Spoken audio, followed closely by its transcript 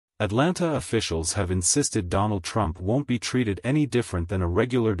Atlanta officials have insisted Donald Trump won't be treated any different than a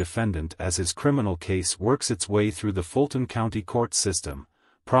regular defendant as his criminal case works its way through the Fulton County court system,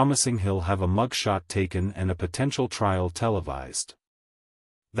 promising he'll have a mugshot taken and a potential trial televised.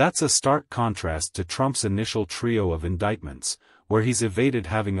 That's a stark contrast to Trump's initial trio of indictments, where he's evaded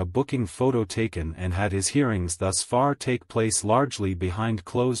having a booking photo taken and had his hearings thus far take place largely behind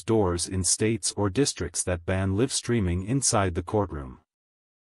closed doors in states or districts that ban live streaming inside the courtroom.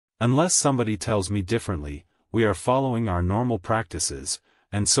 Unless somebody tells me differently, we are following our normal practices,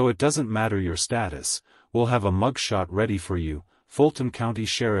 and so it doesn't matter your status, we'll have a mugshot ready for you, Fulton County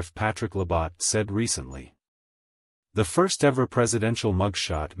Sheriff Patrick Labat said recently. The first-ever presidential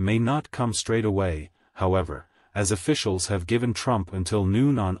mugshot may not come straight away, however, as officials have given Trump until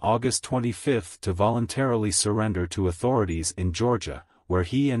noon on August 25 to voluntarily surrender to authorities in Georgia, where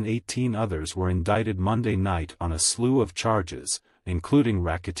he and 18 others were indicted Monday night on a slew of charges, including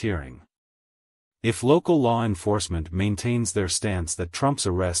racketeering. If local law enforcement maintains their stance that Trump's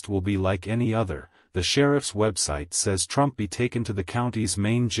arrest will be like any other, the sheriff's website says Trump be taken to the county's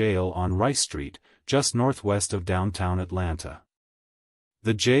main jail on Rice Street, just northwest of downtown Atlanta.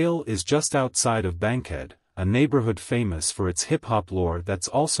 The jail is just outside of Bankhead, a neighborhood famous for its hip-hop lore that's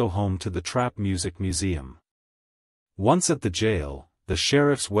also home to the Trap Music Museum. Once at the jail, the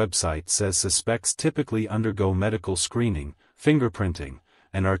sheriff's website says suspects typically undergo medical screening, fingerprinting,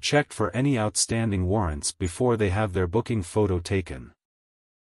 and are checked for any outstanding warrants before they have their booking photo taken.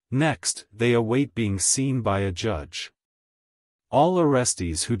 Next, they await being seen by a judge. All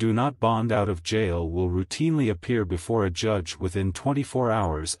arrestees who do not bond out of jail will routinely appear before a judge within 24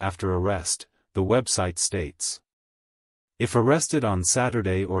 hours after arrest, the website states. If arrested on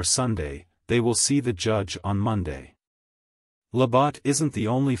Saturday or Sunday, they will see the judge on Monday. Labat isn't the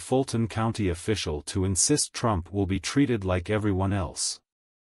only Fulton County official to insist Trump will be treated like everyone else.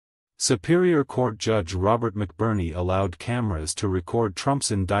 Superior Court Judge Robert McBurney allowed cameras to record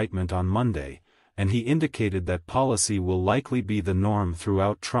Trump's indictment on Monday, and he indicated that policy will likely be the norm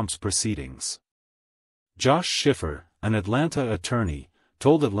throughout Trump's proceedings. Josh Schiffer, an Atlanta attorney,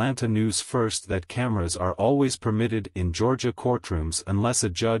 told Atlanta News First that cameras are always permitted in Georgia courtrooms unless a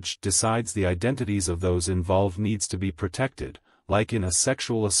judge decides the identities of those involved needs to be protected, like in a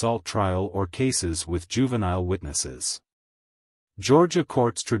sexual assault trial or cases with juvenile witnesses. Georgia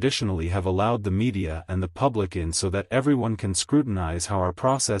courts traditionally have allowed the media and the public in so that everyone can scrutinize how our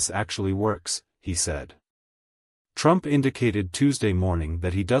process actually works, he said. Trump indicated Tuesday morning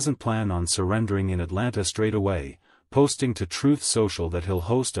that he doesn't plan on surrendering in Atlanta straight away, posting to Truth Social that he'll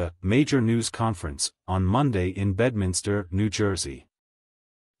host a major news conference on Monday in Bedminster, New Jersey.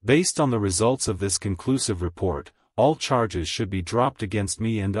 Based on the results of this conclusive report, all charges should be dropped against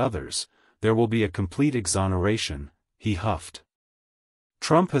me and others. There will be a complete exoneration, he huffed.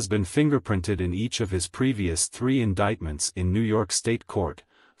 Trump has been fingerprinted in each of his previous 3 indictments in New York State Court,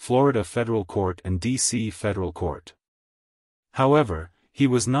 Florida Federal Court and D.C. Federal Court. However, he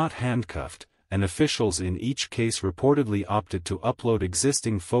was not handcuffed, and officials in each case reportedly opted to upload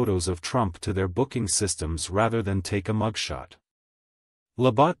existing photos of Trump to their booking systems rather than take a mugshot.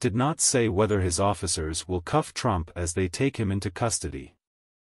 Labat did not say whether his officers will cuff Trump as they take him into custody.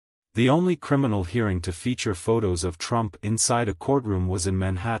 The only criminal hearing to feature photos of Trump inside a courtroom was in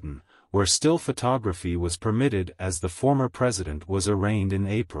Manhattan, where still photography was permitted as the former president was arraigned in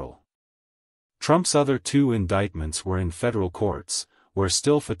April. Trump's other 2 indictments were in federal courts, where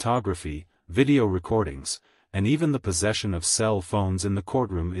still photography, video recordings, and even the possession of cell phones in the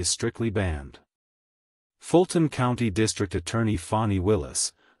courtroom is strictly banned. Fulton County District Attorney Fani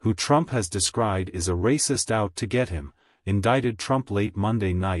Willis, who Trump has described as a racist out to get him, indicted Trump late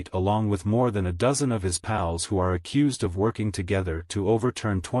Monday night along with more than a dozen of his pals who are accused of working together to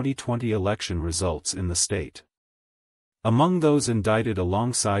overturn 2020 election results in the state. Among those indicted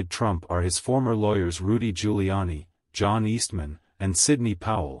alongside Trump are his former lawyers Rudy Giuliani, John Eastman, and Sidney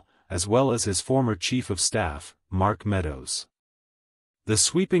Powell, as well as his former chief of staff, Mark Meadows. The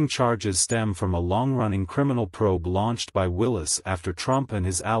sweeping charges stem from a long-running criminal probe launched by Willis after Trump and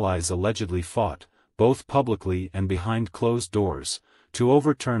his allies allegedly fought, both publicly and behind closed doors, to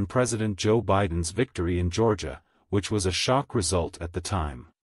overturn President Joe Biden's victory in Georgia, which was a shock result at the time.